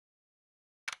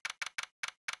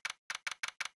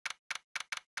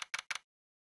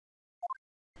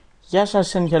Yes, I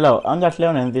said hello. I'm Darth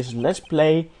Leon and this is Let's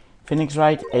Play Phoenix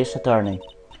Wright Ace Attorney.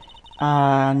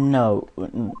 No.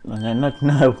 Not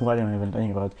no. What am I even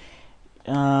talking about?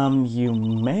 You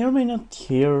may or may not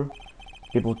hear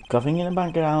people coughing in the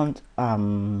background.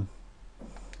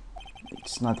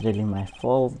 It's not really my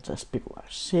fault, just people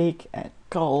are sick and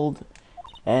cold,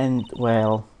 and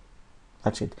well,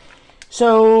 that's it.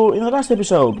 So, in the last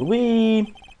episode,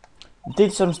 we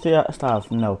did some stuff.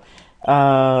 No.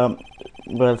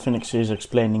 Well, Phoenix is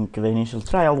explaining the initial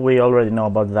trial, we already know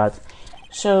about that.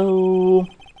 So,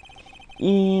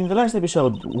 in the last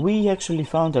episode, we actually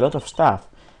found a lot of stuff.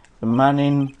 The man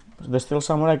in the Steel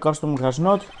Samurai costume has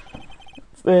not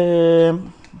Will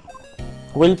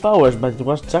Powers, but it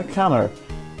was Jack Hammer.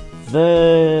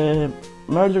 The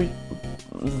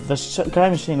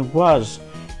crime scene was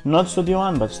not Studio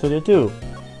 1, but Studio 2.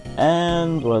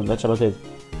 And, well, that's about it.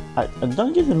 I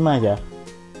don't get the Maya.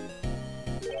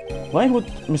 Why would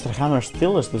Mr. Hammer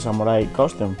steal the Steel Samurai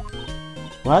costume?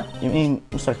 What? You mean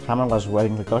Mr. Hammer was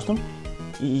wearing the costume?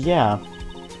 Yeah.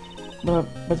 But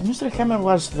Mr. Hammer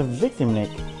was the victim, Nick.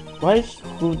 Why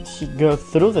would he go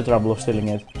through the trouble of stealing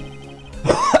it?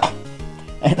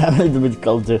 And I'm a little bit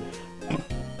cold too.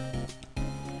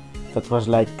 That was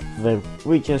like the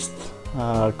weakest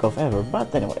cough ever,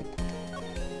 but anyway.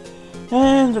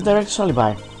 And the director's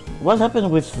alibi. What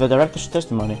happened with the director's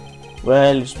testimony?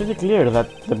 Well, it's pretty clear that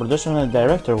the producer and the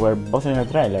director were both in a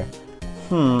trailer.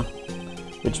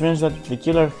 Which means that the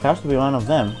killer has to be one of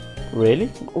them. Really?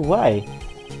 Why?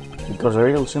 Because the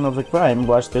real scene of the crime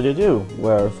was Studio 2,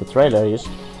 where the trailer is.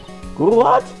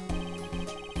 What?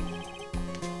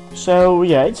 So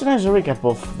yeah, it's a nice recap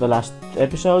of the last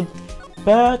episode,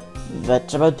 but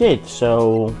that's about it.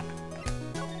 So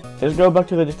let's go back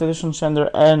to the distribution center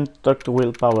and talk to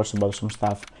Will Powers about some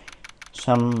stuff.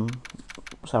 Some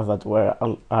stuff that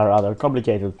are rather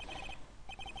complicated.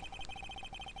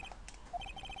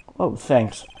 Oh,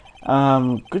 thanks.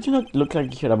 Could you not look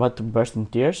like you're about to burst in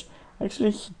tears?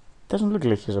 Actually, he doesn't look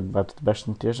like he's about to burst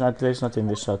in tears, at least not in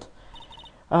this shot.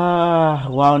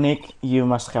 Wow, Nick, you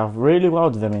must have really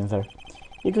wowed them in there.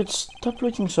 You could stop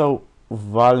looking so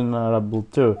vulnerable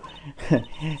too.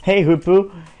 Hey,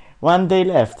 Hoopu, 1 day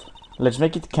left. Let's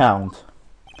make it count.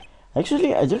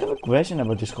 Actually, I do have a question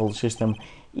about this whole system.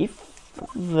 If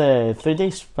the 3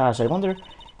 days pass, I wonder,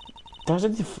 does the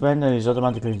defendant is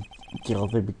automatically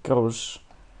guilty? Because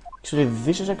actually,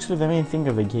 this is actually the main thing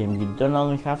of the game. You don't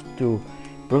only have to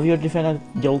prove your defendant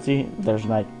guilty, there's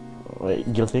like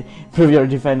guilty, prove your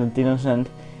defendant innocent,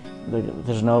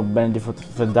 there's no benefit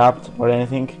of the doubt or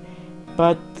anything,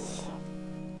 but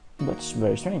that's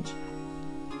very strange.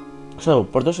 So,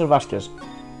 Producer Vasquez,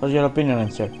 what's your opinion on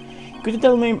her? Could you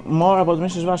tell me more about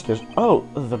Mrs. Vasquez? Oh,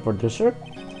 the producer?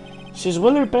 She's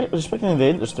well respected in the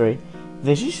industry.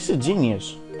 They say she's a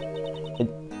genius. A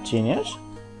genius?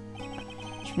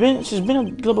 She's been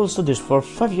at Global Studios for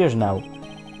 5 years now.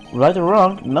 Right or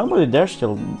wrong, nobody dares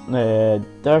tell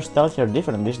her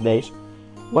different these days.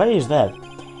 Why is that?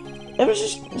 Ever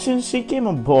since she came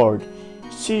on board,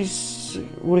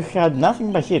 we've had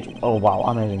nothing but hits. Oh wow,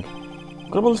 amazing.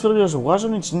 Global Studios was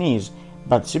on its knees,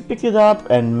 but she picked it up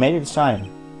and made it shine.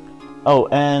 Oh,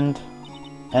 and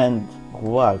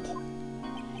what?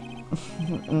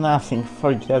 Nothing,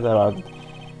 forget about it.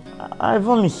 I've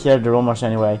only heard rumors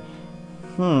anyway.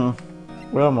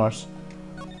 Rumors.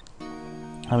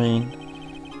 I mean,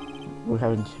 we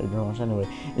haven't heard rumors anyway.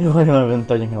 What am I even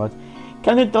talking about?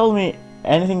 Can you tell me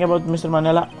anything about Mr.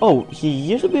 Manella? Oh, he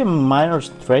used to be a minor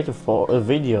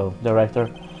straight-to-video director,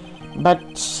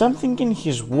 but something in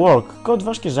his work caught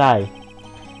Vasquez's eye.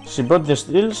 She brought the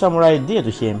Steel Samurai idea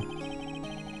to him.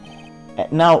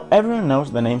 Now everyone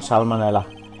knows the name Sal Manella.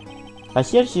 I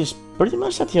hear he's pretty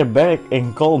much at her beck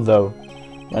and call though.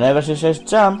 Whenever she says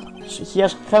jump, he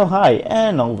asks how high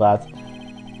and all that.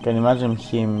 Can you imagine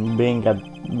him being at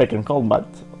beck and call, but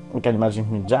we can imagine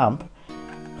him jump.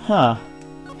 Huh.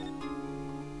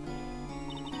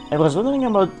 I was wondering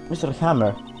about Mr.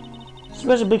 Hammer. He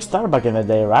was a big star back in the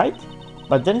day, right?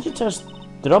 But then he just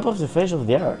dropped off the face of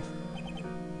the earth.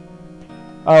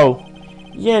 Oh,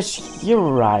 yes,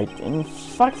 you're right. In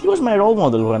fact, he was my role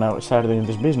model when I started in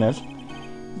this business.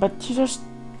 But he just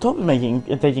stopped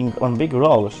taking on big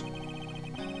roles.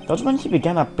 That's when he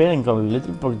began appearing on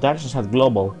little productions at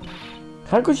Global.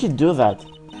 How could he do that?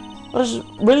 I was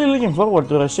really looking forward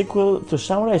to a sequel to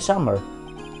Samurai Summer.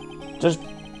 Just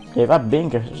gave up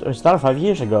being a star 5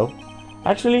 years ago.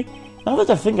 Actually, now that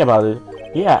I think about it,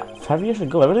 yeah, 5 years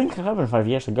ago, everything happened 5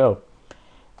 years ago.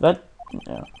 That,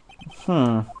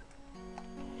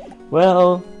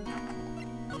 well,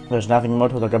 there's nothing more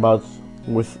to talk about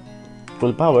with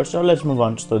Will Powers, so let's move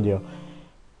on to studio.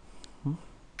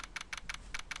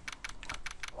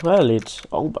 Well, it's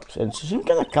all back and she seems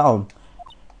kinda calm.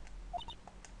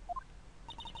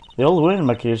 The old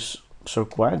Winmark is so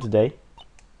quiet today.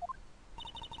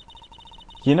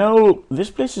 You know,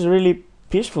 this place is really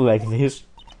peaceful like this.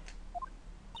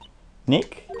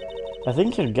 Nick? I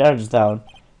think your guard's down.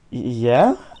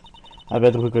 Yeah? I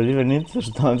bet we could even eat those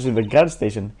stones in the guard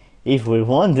station, if we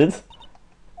wanted.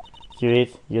 You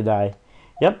eat, you die.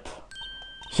 Yep.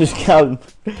 She's calm.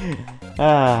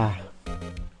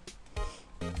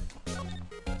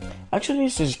 Actually,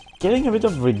 she's getting a bit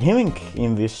of redeeming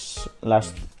in this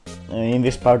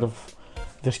part of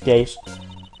this case.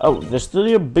 Oh, the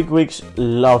studio bigwigs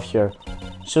love her,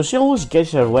 so she always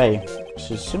gets her way.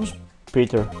 She seems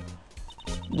bitter.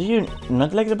 Do you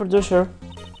not like the producer?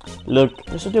 Look,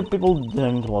 the studio people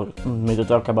didn't want me to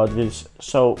talk about this,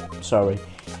 so sorry.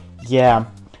 Yeah,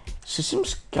 she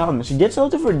seems calm. She gets a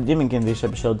lot of redeeming in this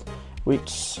episode,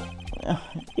 which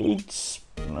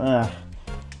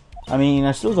I mean,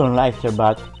 I still don't like her,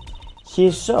 but he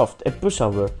is soft, a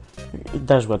pushover. He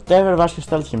does whatever Vasquez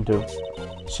tells him to.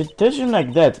 She treats him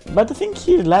like that, but I think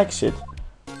he likes it.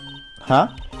 Huh?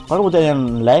 Why would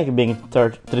anyone like being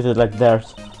treated like dirt?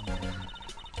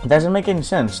 Doesn't make any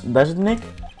sense, does it, Nick?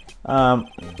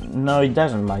 No, it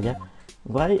doesn't, Maya.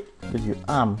 Why did you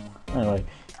anyway?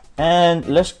 And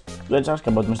let's ask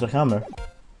about Mr. Hammer.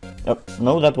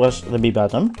 No, that was the B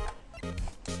button.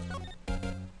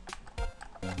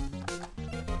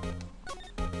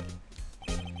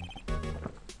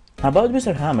 About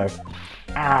Mr. Hammer.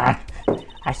 I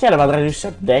heard about what you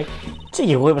said today.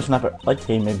 Cheeky whippersnapper.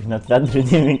 Okay, maybe not that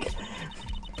redeeming.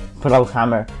 Poor old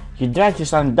Hammer. You dragged his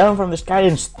son down from the sky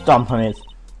and stomped on it,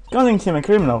 calling him a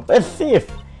criminal, a thief.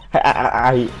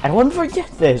 I won't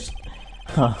forget this.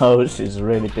 Oh, she's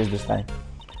really pissed this time.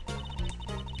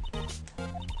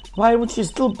 Why would he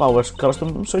steal Power's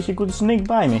costume so he could sneak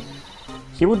by me?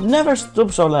 He would never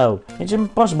stoop so low. It's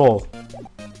impossible.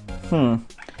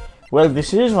 Well,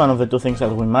 this is one of the two things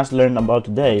that we must learn about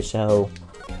today, so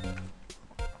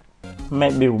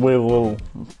maybe we will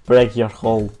break your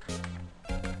whole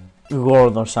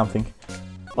ward or something.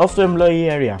 Off to employee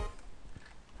area.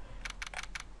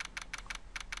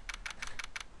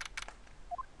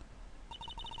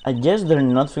 I guess they're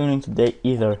not filming today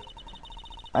either.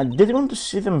 I did want to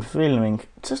see them filming,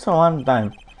 just for one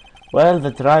time. Well,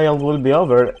 the trial will be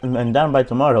over and done by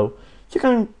tomorrow. You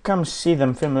can come see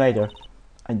them film later.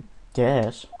 I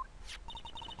guess.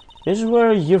 This is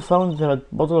where you found the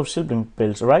bottle of sleeping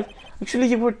pills, right? Actually,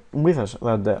 you were with us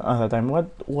at that time.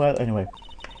 Well, anyway.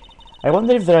 I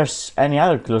wonder if there's any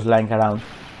other clues lying around.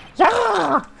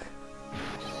 Yeah!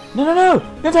 No,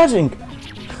 not touching!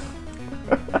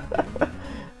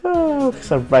 Oh,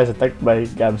 surprise attack by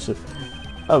Gamsu.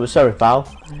 Oh, sorry, pal.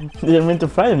 Didn't mean to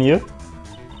frighten you.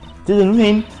 Didn't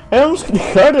mean. I almost had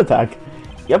a heart attack.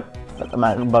 Yep, that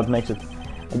about makes it.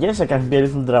 I guess I can be a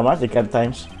little dramatic at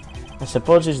times. I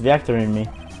suppose it's the actor in me.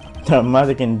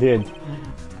 Dramatic indeed.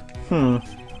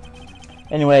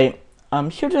 Anyway, I'm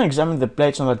here to examine the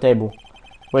plates on the table.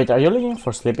 Wait, are you looking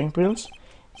for sleeping pills?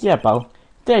 Yeah, pal.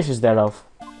 Traces thereof.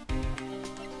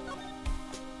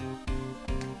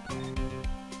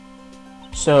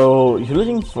 So, you're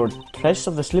looking for traces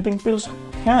of the sleeping pills?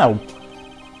 How?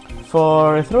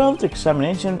 For a thorough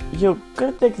examination, you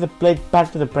could take the plate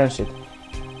back to the printer.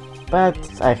 But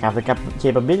I have the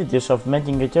capabilities of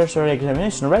making a tertiary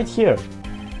examination right here.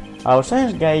 Our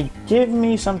science guy gave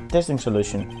me some testing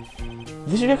solution.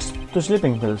 This reacts to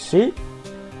sleeping pills, see?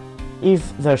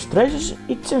 If there's traces,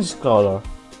 it changes color.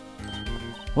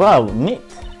 Wow, neat!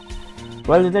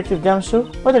 Well, Detective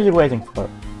Gamsu, what are you waiting for?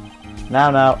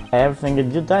 Now, everything in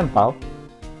due time, pal.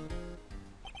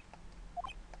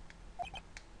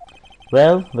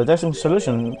 Well, the testing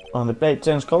solution on the plate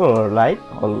changed color, right?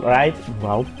 Alright,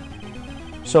 wow.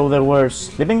 So there were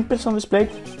sleeping pills on this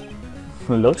plate?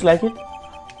 Looks like it.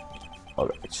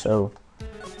 Alright, so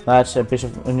that's a piece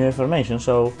of new information,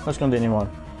 so let's continue on.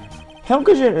 How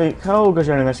goes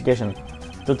your investigation?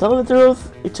 To tell the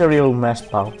truth, it's a real mess,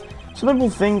 pal. Some people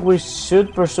think we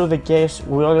should pursue the case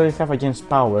we already have against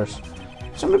Powers.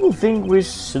 Some people think we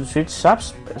should switch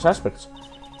suspects.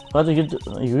 What do you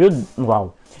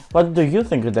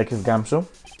think, Detective Gamsu?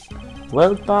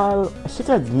 Well, pal, I have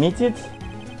to admit it,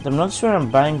 but I'm not sure I'm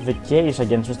buying the case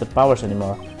against Mr. Powers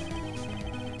anymore.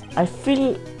 I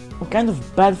feel kind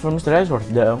of bad for Mr. Ellsworth,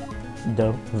 though.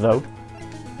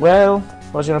 Well,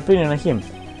 what's your opinion on him?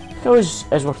 How is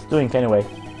Ellsworth doing anyway?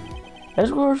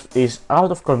 Ellsworth is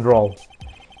out of control.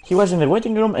 He was in the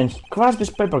waiting room and he crushed this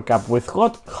paper cup with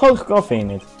hot coffee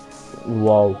in it.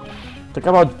 Whoa. Talk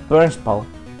about burns, pal.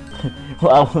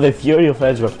 Wow, the fury of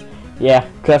Ellsworth. Yeah,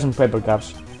 crushing paper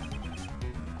cups.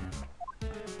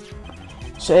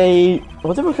 Say,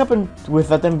 whatever happened with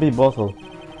that empty bottle?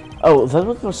 Oh, that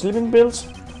was for sleeping pills?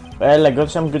 Well, I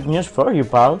got some good news for you,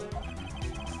 pal.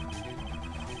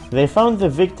 They found the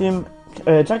victim,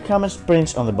 Jack Hammer's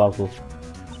prints on the bottle.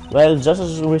 Well, just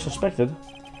as we suspected.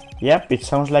 Yep, it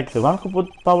sounds like the one who put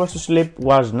Powers to sleep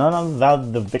was none other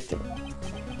than the victim.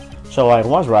 So I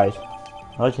was right.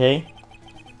 Okay.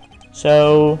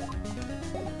 So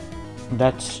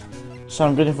that's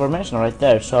some good information right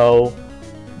there. So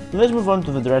let's move on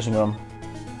to the dressing room.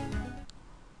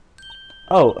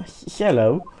 Oh,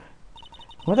 hello.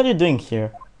 What are you doing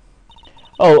here?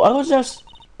 Oh, I was just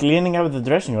cleaning up the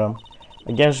dressing room.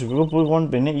 I guess we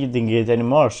won't be needing it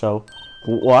anymore, so...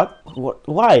 What?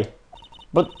 Why?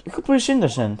 But Cooper is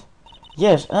innocent.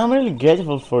 Yes, I'm really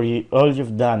grateful for all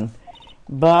you've done.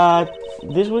 But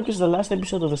this week is the last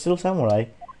episode of The Steel Samurai.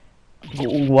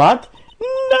 What?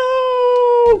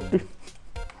 No!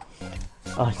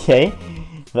 Okay,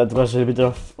 that was a bit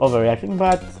of overreacting,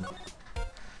 but...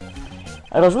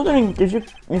 I was wondering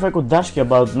if I could ask you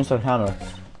about Mr. Hammer.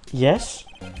 Yes?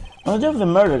 On the day of the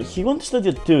murder, he went to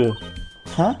Studio 2.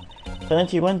 Huh? Then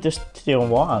he went to Studio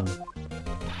 1.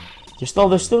 He stole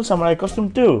the Steel Samurai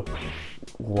costume too.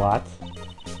 What?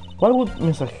 Why would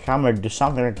Mr. Hammer do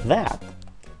something like that?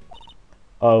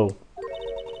 Oh.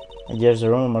 I guess the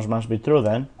rumors must be true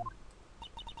then.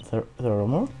 The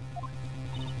rumor?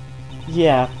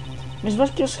 Yeah. Miss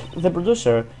Vasquez, the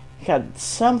producer, had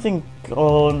something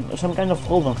on... some kind of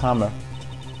hold on Hammer.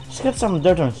 She had some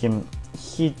dirt on him.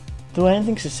 He'd do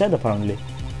anything she said apparently.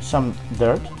 Some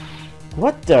dirt?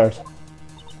 What dirt?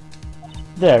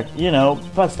 Dirt, you know,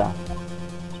 bad stuff.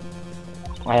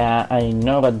 I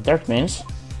know what dirt means.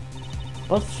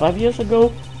 But 5 years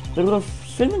ago, they were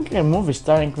filming a movie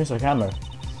starring Mr. Hammer.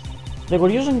 They were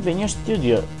using the new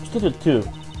Studio 2.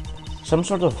 Some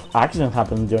sort of accident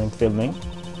happened during filming.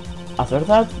 After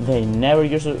that, they never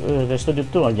used the Studio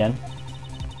 2 again.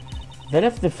 They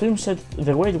left the film set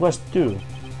the way it was too.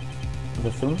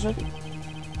 The film set?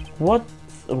 What?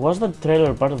 Was that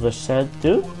trailer part of the set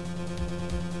too?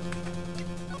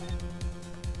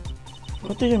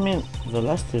 What do you mean, the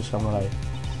last Steel Samurai?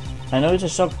 I know it's a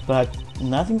shock, but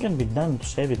nothing can be done to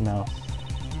save it now.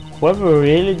 Whoever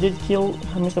really did kill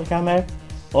Mr. Hammer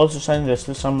also signed the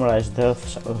Steel Samurai's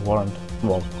death warrant.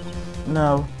 Well,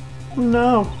 no.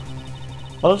 No!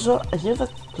 Also, I hear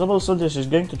that Global Studios is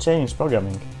going to change its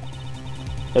programming.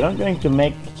 They're not going to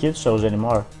make kids shows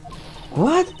anymore.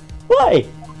 What? Why?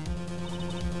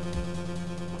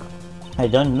 I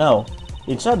don't know.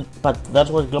 It's sad, but that's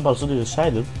what Global Studios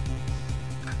decided.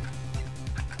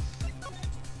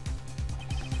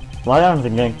 Why aren't they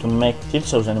going to make kids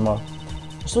shows anymore?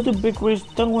 Studio Bigwigs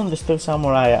don't want the Steel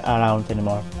Samurai around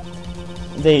anymore.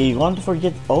 They want to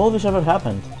forget all this ever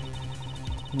happened.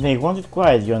 They want it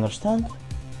quiet, you understand?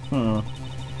 How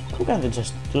can they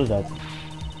just do that?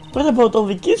 What about all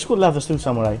the kids who love the Steel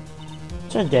Samurai?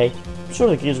 It's okay, I'm sure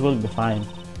the kids will be fine.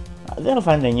 They'll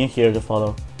find a new hero to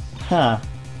follow. Huh,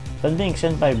 that's being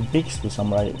sent by a big Steel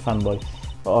Samurai fanboy.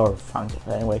 Or fan,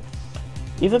 anyway.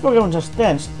 If the program just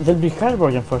ends, they'll be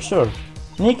heartbroken for sure.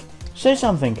 Nick, say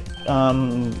something.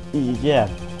 Yeah.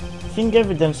 I think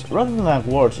evidence rather than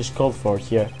words is called for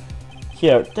here.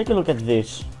 Here, take a look at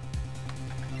this.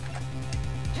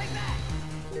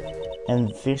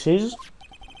 And this is?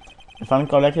 The fan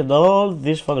collected all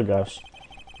these photographs.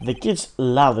 The kids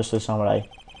love the Steel Samurai.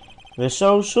 The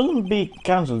show shouldn't be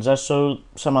cancelled just so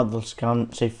some adults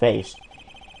can save face.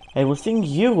 I would think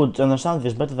you would understand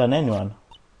this better than anyone.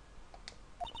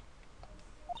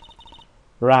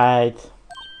 Right.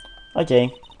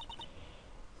 Okay.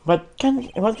 But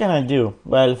what can I do?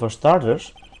 Well, for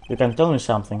starters, you can tell me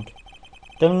something.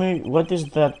 Tell me what is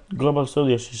that Global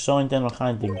Studios is so intent on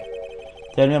hiding.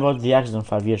 Tell me about the accident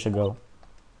 5 years ago.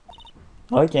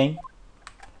 Okay.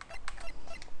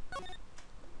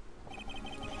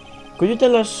 Could you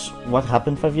tell us what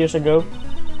happened 5 years ago?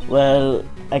 Well,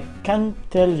 I can't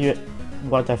tell you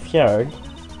what I've heard.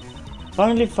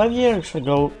 Apparently 5 years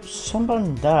ago,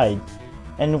 someone died,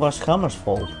 and it was Hammer's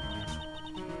fault.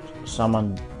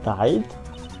 Someone died?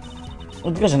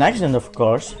 It was an accident, of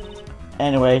course.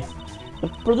 Anyway, the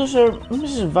producer,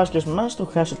 Mrs. Vasquez, managed to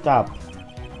hush it up.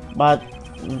 But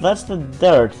that's the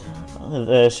dirt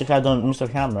she had on Mr.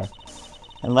 Hammer.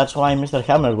 And that's why Mr.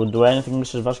 Hammer would do anything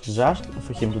Mrs. Vasquez asked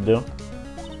for him to do.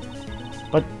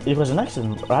 But it was an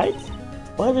accident, right?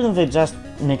 Why didn't they just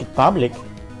make it public?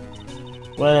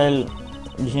 Well,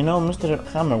 you know, Mr.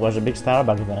 Hammer was a big star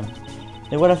back then.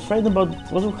 They were afraid about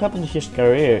what would happen to his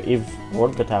career if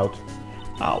word got out.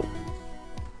 Ow.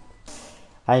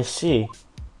 I see.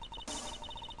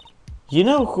 You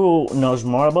know who knows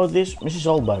more about this? Mrs.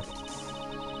 Olbach.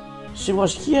 She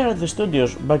was here at the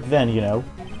studios back then, you know.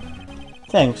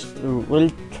 Thanks,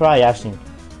 we'll try asking.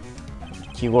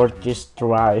 Keyword is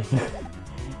try.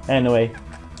 Anyway,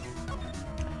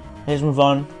 let's move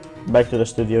on back to the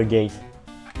studio gate.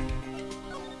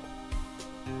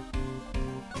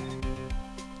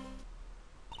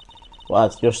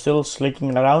 What, you're still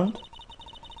slicking around?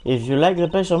 If you like the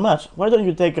place so much, why don't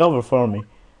you take over for me?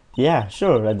 Yeah,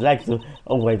 sure, I'd like to.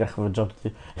 Oh wait, I have a job to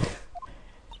do.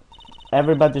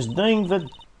 Everybody's doing the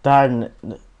darn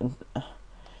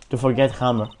to forget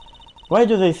Hammer. Why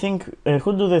do they think?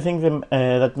 Who do they think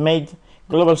that made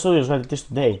Global Studios what it is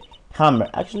today? Hammer.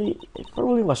 Actually, it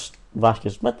probably was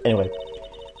Vasquez. But anyway,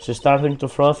 she's starting to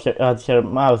froth at her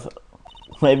mouth.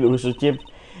 Maybe we should keep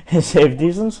a safe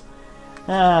distance.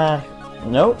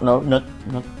 No, not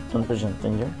 1%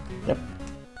 danger. Yep.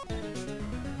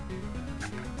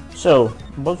 So,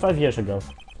 about 5 years ago.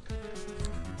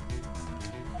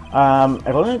 I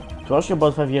wanted to ask you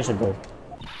about 5 years ago.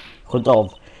 Who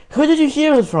told? Who did you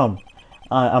hear it from?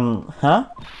 Huh?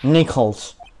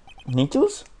 Nichols.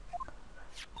 Nichols?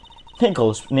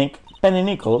 Nichols, Penny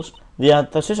Nichols, the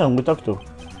assistant we talked to.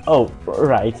 Oh,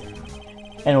 right.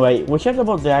 Anyway, we heard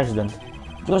about the accident.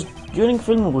 It was during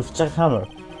filming with Jack Hammer.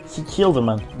 He killed the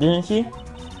man, didn't he?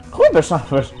 Whoever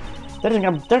suffers, letting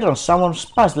up dirt on someone's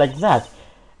past like that,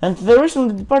 and they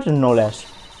recently departed no less.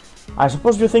 I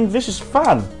suppose you think this is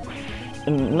fun?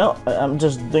 No, I'm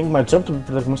just doing my job to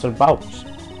protect Mr. Powers.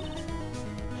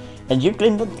 And you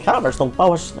claim that Hammer stole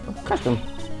Powers' costume.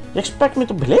 You expect me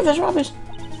to believe this rubbish?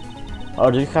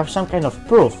 Or do you have some kind of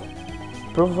proof?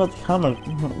 Proof that Hammer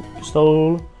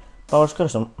stole Powers'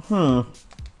 costume?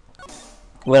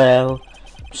 Well,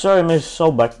 sorry Miss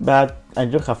Solbach, but I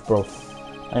do have proof.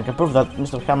 I can prove that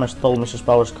Mr. Hammer stole Mrs.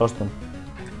 Powers' costume.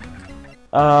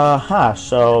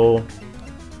 So...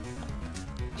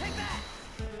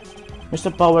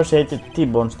 Mr. Powers ate a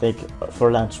T-bone steak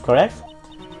for lunch, correct?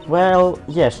 Well,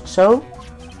 yes, so?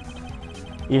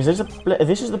 This is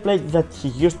the plate that he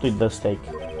used to eat the steak.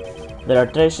 There are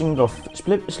tracing of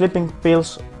sleeping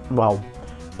pills, wow,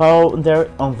 powder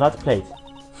on that plate.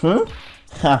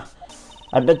 Ha!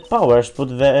 I bet Powers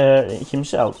put there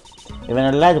himself. Even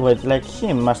a lightweight like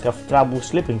him must have trouble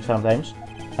sleeping sometimes.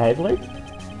 Lightweight?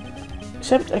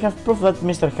 Except I have proof that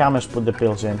Mr. Hammers put the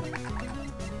pills in.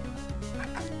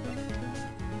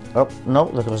 Oh, no,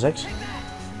 that was X.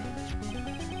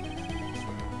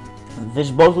 This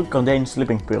bottle contains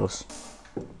sleeping pills.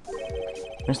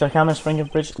 Mr. Hammer's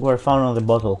fingerprints were found on the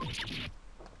bottle.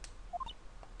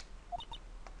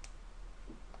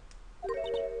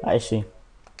 I see.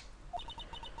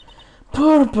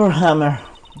 Poor Hammer.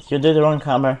 You did wrong,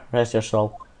 Hammer. Rest your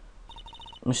soul.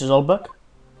 Mrs. Olbach?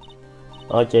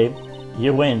 Okay,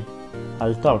 you win.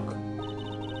 I'll talk.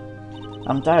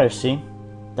 I'm tired, see?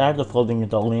 Tired of holding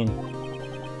it all in.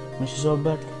 Mrs.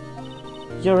 Olbach?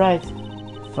 You're right.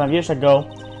 5 years ago,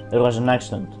 there was an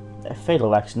accident. A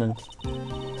fatal accident.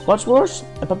 What's worse,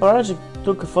 a paparazzi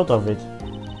took a photo of it.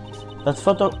 That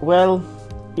photo, well,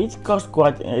 it caused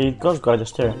quite a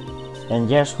stir. And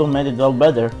guess who made it all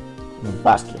better?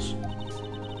 Vasquez.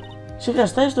 She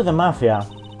has ties to the mafia.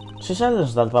 She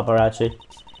silenced that paparazzi.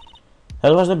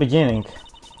 That was the beginning.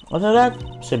 After that,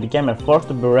 she became a force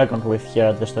to be reckoned with here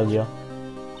at the studio.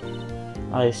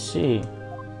 I see.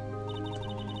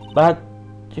 But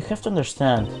you have to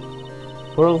understand,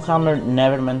 poor old Hammer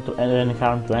never meant to do any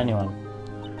harm to anyone.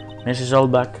 Mrs.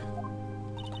 Olbach,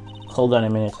 hold on a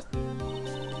minute.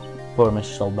 Poor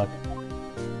Mrs. Olbach.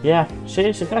 Yeah, she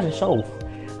has a soul,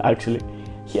 actually.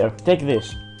 Here, take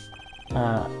this.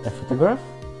 A photograph?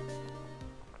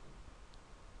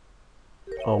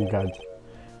 Oh god.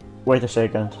 Wait a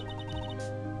second.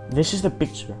 This is the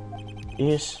picture.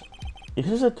 Is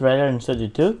this a trailer in Studio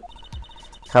 2?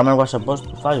 Hammer was supposed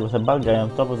to fight with a bad guy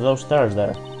on top of those stairs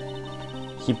there.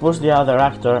 He pushed the other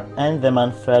actor and the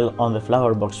man fell on the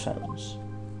flower box fence.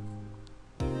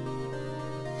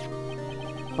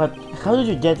 But how did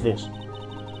you get this?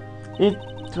 It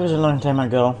was a long time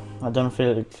ago. I don't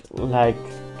feel like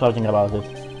talking about it.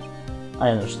 I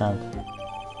understand.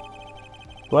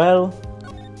 Well,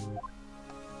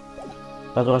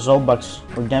 that was Olbach's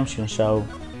redemption, so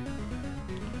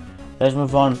let's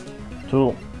move on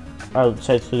to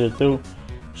outside Studio 2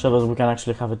 so that we can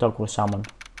actually have a talk with someone.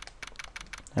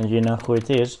 And you know who it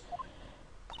is.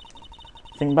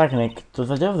 Think back, Nick, to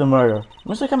the day of the murder.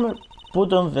 Mr. Hammer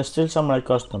put on the Steel Samurai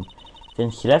costume. Then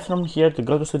he left from here to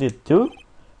go to Studio 2?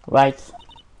 Right.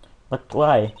 But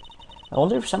why? I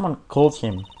wonder if someone called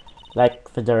him,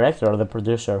 like the director or the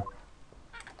producer.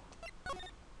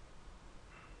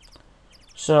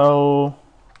 So,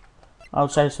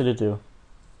 outside Studio 2.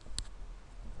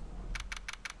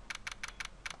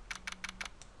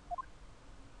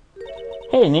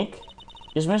 Hey, Nick.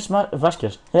 It's Miss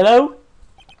Vasquez. Hello?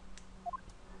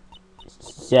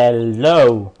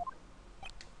 Hello.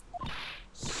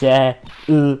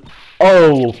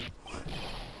 Oh,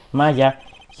 Maya,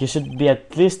 you should be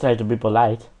at least try to be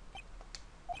polite.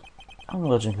 I'm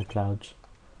watching the clouds.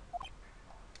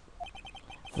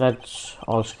 That's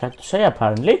all she had to say,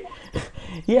 apparently.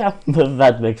 Yeah,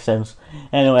 that makes sense.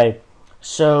 Anyway,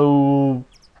 so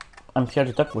I'm here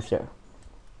to talk with her.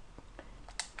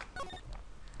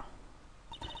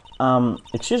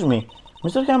 Excuse me,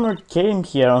 Mr. Hammer came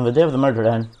here on the day of the murder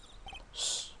and...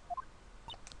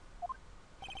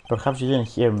 Perhaps you didn't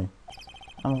hear me.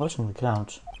 I'm watching the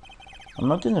clouds. I'm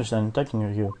not interested in talking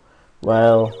to you.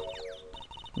 Well,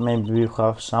 maybe you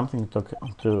have something to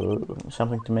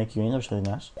make you interested in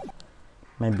us.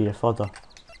 Maybe a photo.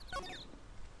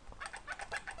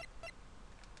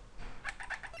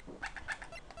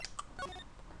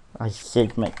 I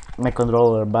hate my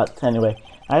controller, but anyway,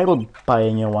 I will buy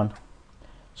a new one.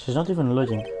 She's not even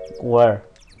looking. Where?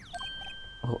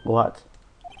 What?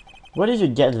 Where did you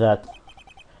get that?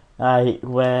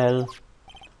 Well,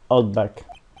 Oldback.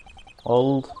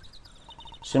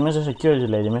 She means a security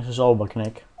lady, Mrs. Oldback,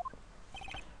 Nick.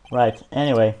 Right,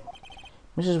 anyway.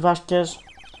 Mrs. Vasquez,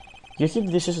 you hid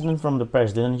this incident from the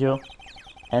press, didn't you?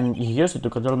 And you used it to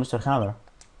control Mr. Hammer.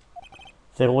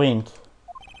 The wind.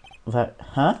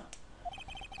 Huh?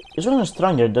 It's even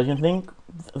stronger, don't you think?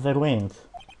 The wind.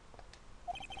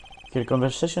 Your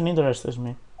conversation interests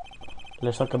me.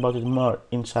 Let's talk about it more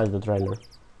inside the trailer.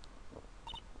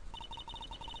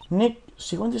 Nick,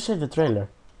 she went inside the trailer.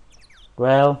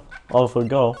 Well, off we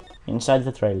go, inside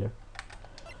the trailer.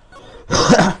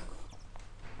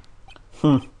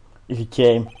 You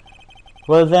came.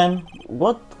 Well then,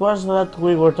 what was that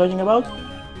we were talking about?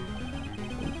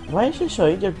 Why is she so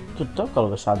eager to talk all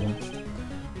of a sudden?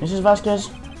 Mrs. Vasquez,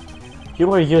 you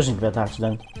were using that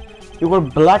accident. You were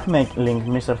blackmailing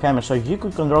Mr. Hammer so you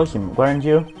could control him, weren't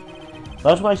you?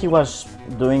 That's why he was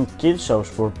doing kid shows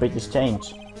for Petey's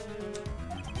change.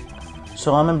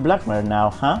 So I'm a blackmailer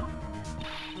now, huh?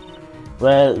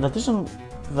 Well, that isn't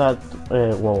that...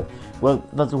 whoa. Well,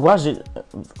 that was it...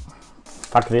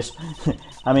 fuck this.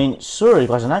 I mean, sure, it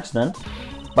was an accident,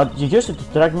 but you used it to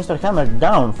track Mr. Hammer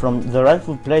down from the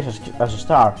rightful place as a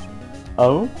star.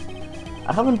 Oh?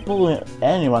 I haven't pulled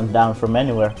anyone down from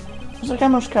anywhere. Mr.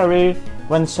 Hammer's career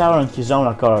went sour on his own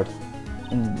accord.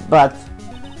 But...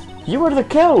 you were the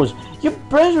cause! You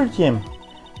pressured him!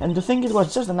 And to think it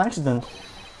was just an accident...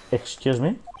 Excuse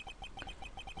me?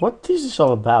 What is this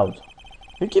all about?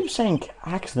 You keep saying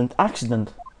accident,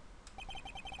 accident.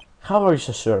 How are you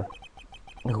so sure?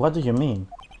 What do you mean?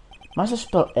 Must I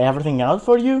spell everything out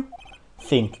for you?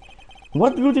 Think,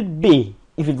 what would it be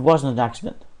if it wasn't an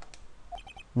accident?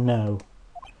 No.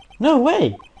 No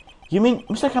way! You mean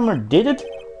Mr. Hammer did it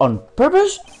on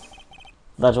purpose?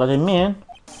 That's what I mean.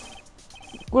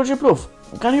 Where's your proof?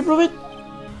 Can you prove it?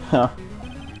 Huh.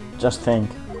 Just think.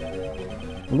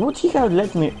 Would he have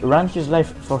let me run his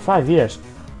life for 5 years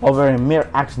over a mere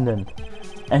accident?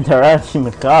 And I ran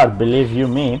him hard, believe you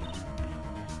me.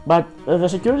 But the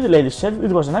security lady said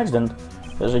it was an accident.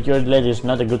 The security lady is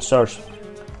not a good source.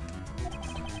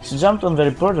 She jumped on the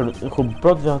reporter who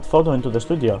brought that photo into the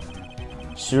studio.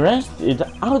 She wrenched it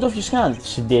out of his hand,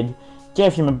 she did.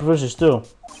 Gave him bruises too.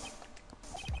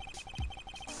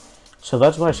 So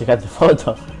that's why she had the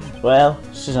photo. Well,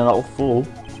 she's an old fool.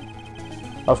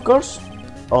 Of course,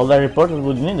 all the reporter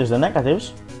would need is the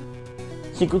negatives.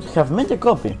 He could have made a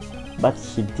copy, but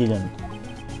he didn't.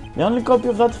 The only copy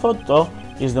of that photo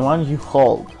is the one you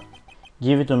hold.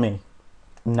 Give it to me.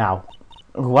 Now.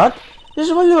 What? This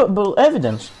is valuable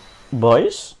evidence.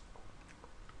 Boys?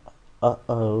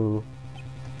 Uh-oh.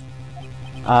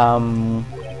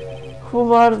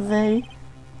 Who are they?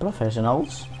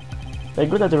 Professionals. They're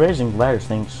good at erasing various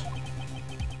things.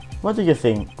 What do you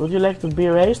think? Would you like to be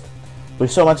erased?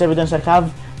 With so much evidence I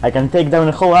have, I can take down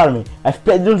a whole army. I've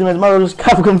played Ultimate Marvelous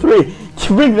Capcom 3.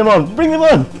 Bring them on! Bring them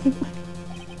on!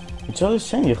 It's always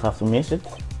saying you have to miss it.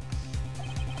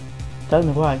 Tell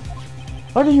me why.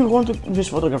 Why do you want this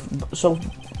photograph so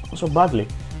badly?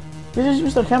 This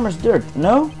is Mr. Hammer's dirt,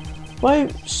 no? Why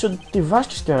should the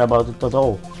Vasquez care about it at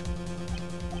all?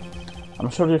 I'm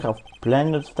sure you have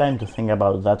plenty of time to think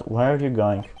about that. Where are you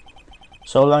going?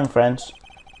 So long, friends.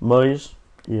 Boys,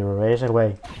 you race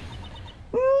away.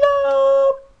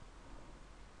 No!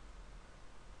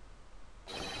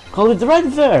 Hold it right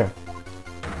there!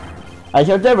 I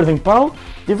heard everything, Paul.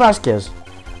 The Vasquez.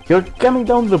 You're coming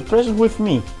down to the prison with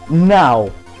me.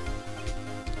 Now!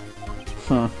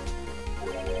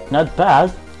 Not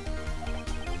bad.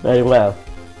 Very well.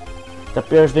 It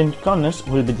appears the inconvenience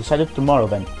will be decided tomorrow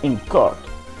then, in court.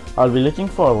 I'll be looking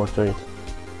forward to it.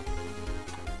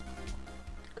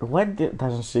 What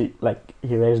doesn't she like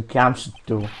erase Gamsu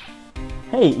too?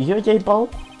 Hey, you okay, Paul?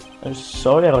 I'm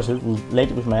sorry I was a little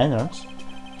late with my entrance.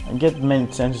 I get many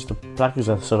chances to practice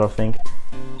that sort of thing.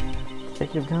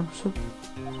 Take your Gamsu.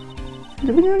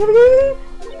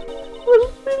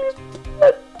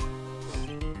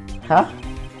 Huh?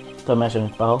 Don't mention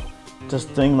it, pal.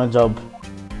 Just doing my job.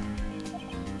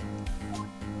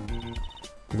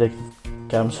 Detective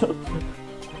Gamsu.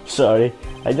 Sorry,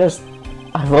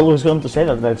 I've always wanted to say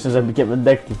that since I became a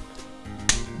detective.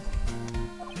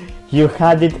 You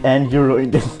had it and you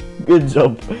ruined it. Good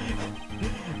job.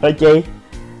 Okay,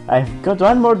 I've got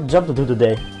one more job to do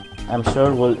today. I'm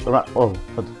sure we'll run. Oh,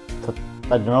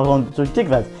 I do not want to take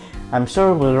that. I'm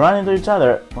sure we'll run into each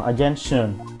other again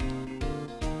soon.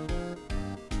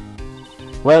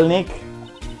 Well, Nick,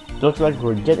 looks like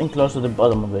we're getting close to the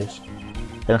bottom of this.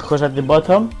 And who's at the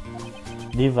bottom?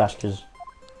 The Vasquez.